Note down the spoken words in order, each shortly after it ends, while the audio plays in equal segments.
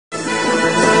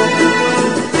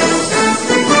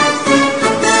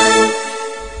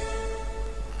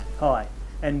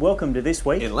and welcome to This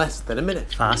Week in less than a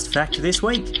minute. Fast fact this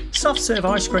week. Soft serve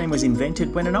ice cream was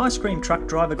invented when an ice cream truck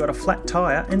driver got a flat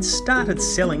tyre and started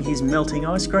selling his melting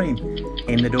ice cream.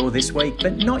 In the door this week,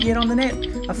 but not yet on the net,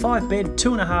 a 5-bed,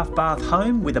 2.5 bath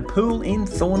home with a pool in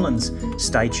Thornlands.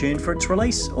 Stay tuned for its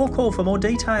release or call for more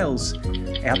details.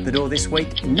 Out the door this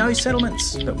week, no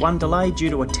settlements, but one delayed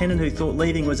due to a tenant who thought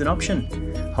leaving was an option.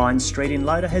 Hines Street in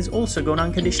Loader has also gone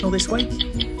unconditional this week.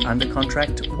 Under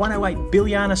contract, 108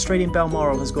 Billiana Street in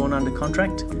Balmoral has gone under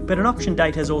contract, but an auction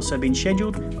date has also been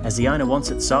scheduled as the owner wants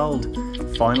it sold.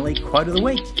 Finally, quote of the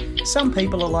week. Some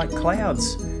people are like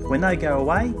clouds. When they go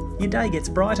away, your day gets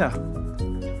brighter.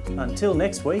 Until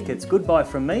next week, it's goodbye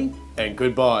from me. And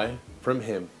goodbye from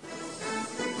him.